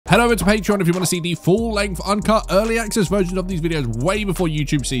Head over to Patreon if you want to see the full-length, uncut, early access versions of these videos way before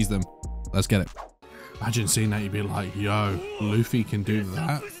YouTube sees them. Let's get it. Imagine seeing that, you'd be like, yo, Luffy can do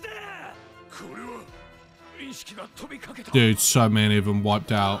that? Dude, so many of them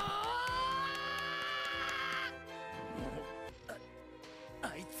wiped out.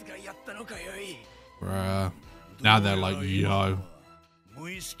 Bruh. Now they're like, yo.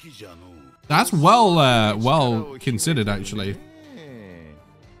 That's well considered, actually.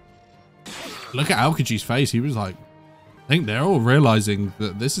 Look at Aokaichi's face. He was like, I think they're all realizing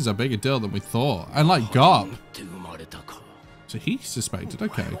that this is a bigger deal than we thought. And like Garp. So he suspected,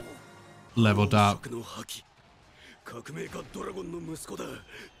 okay. Leveled up.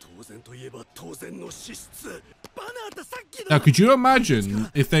 Now, could you imagine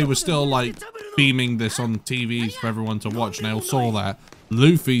if they were still like beaming this on TVs for everyone to watch and they all saw that?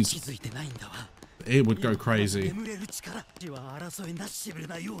 Luffy's, it would go crazy.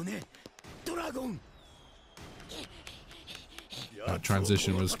 That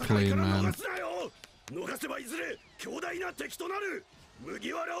transition was clean, man.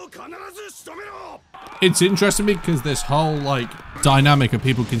 It's interesting because this whole like dynamic of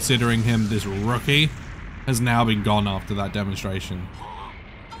people considering him this rookie has now been gone after that demonstration.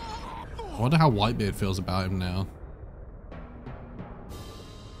 I wonder how Whitebeard feels about him now.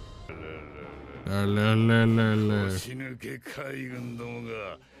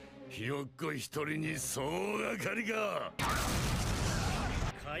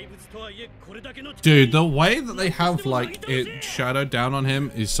 Dude, the way that they have like it shadowed down on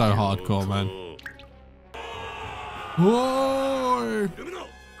him is so hardcore, man. Whoa!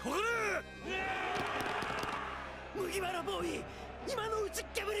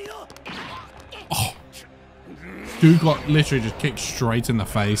 Oh. Dude got literally just kicked straight in the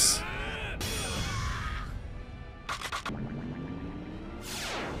face.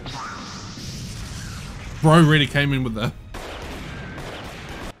 Bro really came in with the...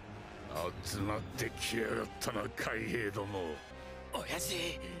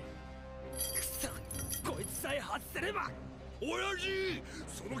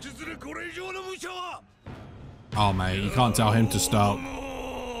 Oh mate, you can't tell him to stop.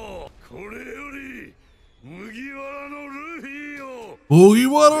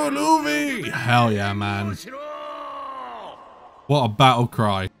 Mugiwara Luffy! Hell yeah, man. What a battle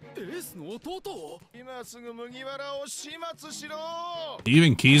cry.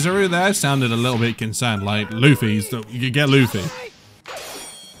 Even Kizaru there sounded a little bit concerned, like Luffy's, you get Luffy.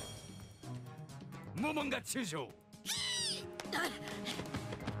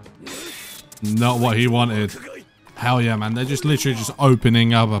 Not what he wanted. Hell yeah, man, they're just literally just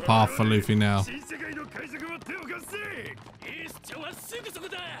opening up a path for Luffy now.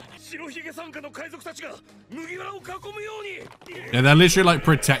 Yeah, they're literally like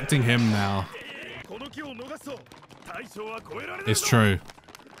protecting him now. It's true.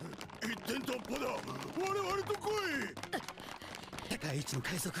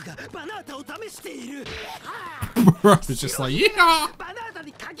 Bro, it's just like, yeah.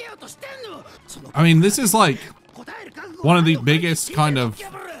 I mean, this is like one of the biggest kind of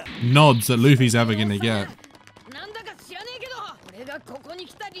nods that Luffy's ever gonna get.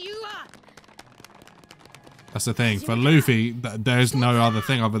 That's the thing. For Luffy, there's no other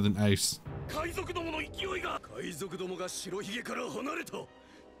thing other than Ace.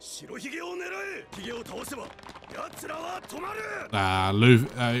 Luffy,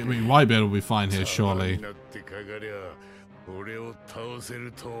 I mean, Whitebeard will be fine here, surely.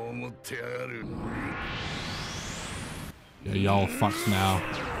 Yeah, y'all fucks now.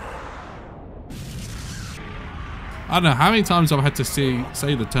 I don't know how many times I've had to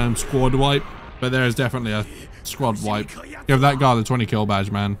say the term squad wipe, but there is definitely a squad wipe. Give that guy the 20 kill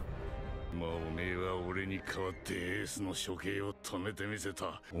badge, man.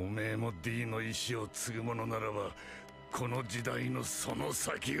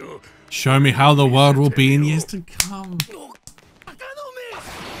 Show me how the world will be in years to come.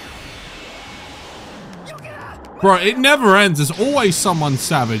 Bro, it never ends. There's always someone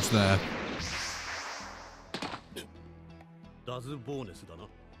savage there.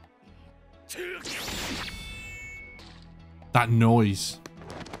 That noise.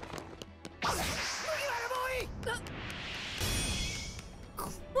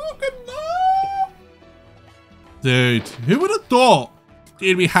 Dude, who would have thought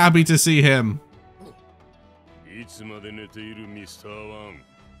he'd be happy to see him?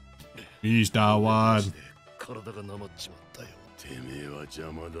 Mr. One.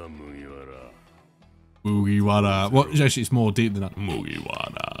 Mugiwara. Well, actually, it's more deep than that.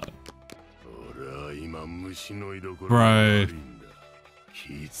 Mugiwara. Bro.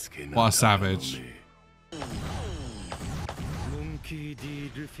 What a savage.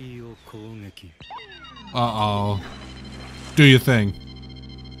 Uh-oh. Do your thing.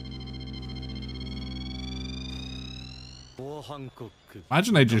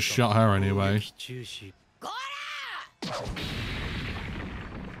 Imagine they just shot her anyway.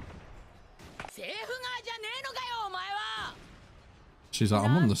 She's like,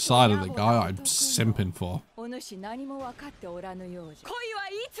 I'm on the side of the guy I'm simping for.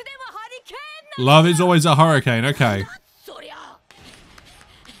 Love is always a hurricane, okay.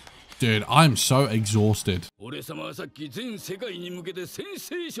 Dude, I'm so exhausted. Could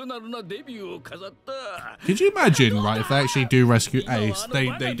you imagine, right, if they actually do rescue Ace,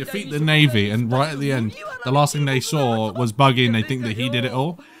 they defeat the Navy, and right at the end, the last thing they saw was Buggy, and they think that he did it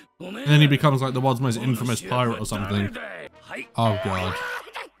all? And then he becomes like the world's most infamous pirate or something. Oh god.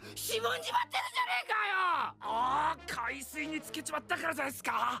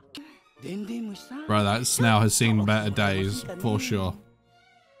 Bro, that snail has seen better days, for sure.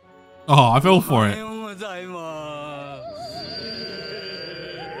 Oh, I fell for it.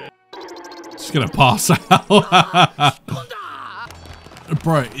 Just gonna pass out.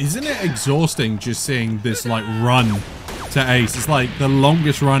 Bro, isn't it exhausting just seeing this like run to Ace? It's like the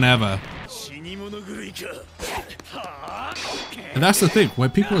longest run ever. And that's the thing, when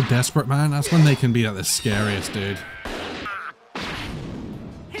people are desperate, man, that's when they can be at the scariest, dude.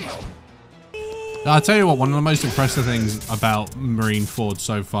 I'll tell you what, one of the most impressive things about Marineford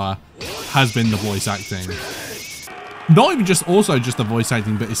so far has been the voice acting. Not even just the voice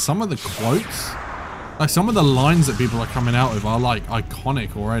acting, but it's some of the quotes. Like some of the lines that people are coming out with are like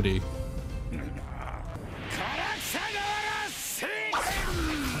iconic already.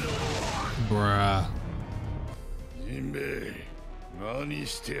 Bruh.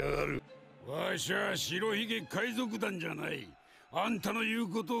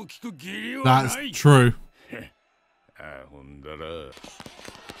 That's true.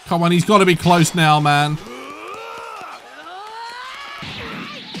 Come on, he's got to be close now, man.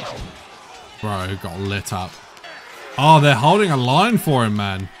 Bro, got lit up. Oh, they're holding a line for him,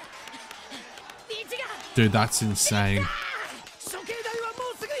 man. Dude, that's insane.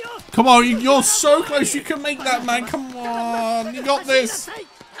 Come on, you're so close. You can make that, man. Come on. You got this.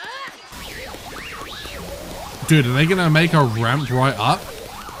 Dude, are they going to make a ramp right up?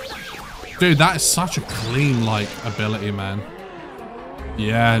 Dude, that is such a clean, like, ability, man.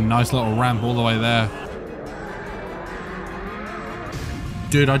 Yeah, nice little ramp all the way there.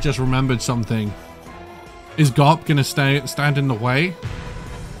 Dude, I just remembered something. Is Garp going to stand in the way?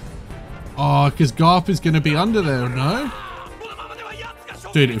 Oh, because Garp is going to be under there, no?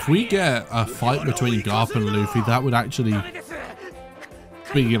 Dude, if we get a fight between Garp and Luffy, that would actually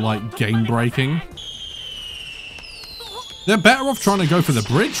be, like, game-breaking. They're better off trying to go for the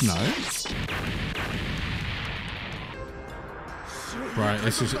bridge, no? Right,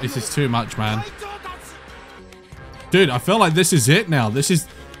 this is too much, man. Dude, I feel like this is it now. This is,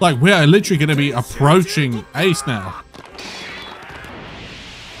 like, we are literally going to be approaching Ace now.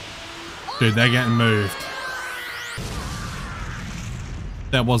 Dude, they're getting moved.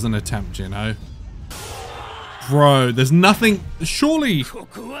 There was an attempt, you know? Bro, there's nothing, surely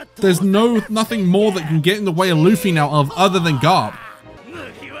there's nothing more that can get in the way of Luffy now other than Garp.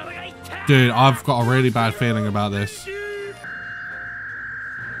 Dude, I've got a really bad feeling about this.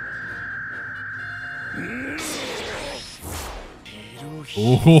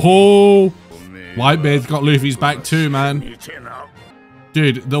 Oh, Whitebeard's got Luffy's back too, man.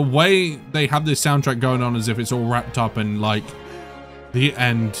 Dude, the way they have this soundtrack going on as if it's all wrapped up and like the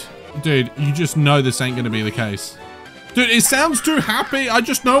end. Dude, you just know this ain't gonna be the case. Dude, it sounds too happy. I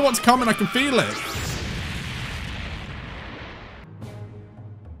just know what's coming. I can feel it.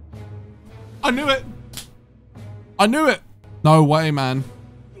 I knew it. I knew it. No way, man.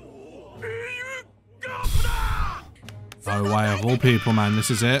 No way, of all people, man. This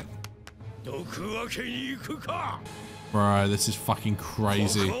is it. Bro, this is fucking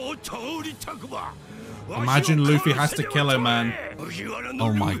crazy. Imagine Luffy has to kill him, man.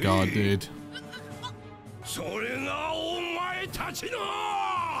 Oh my god, dude.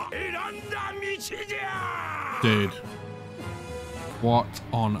 Dude. What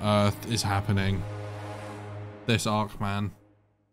on earth is happening? This arc, man.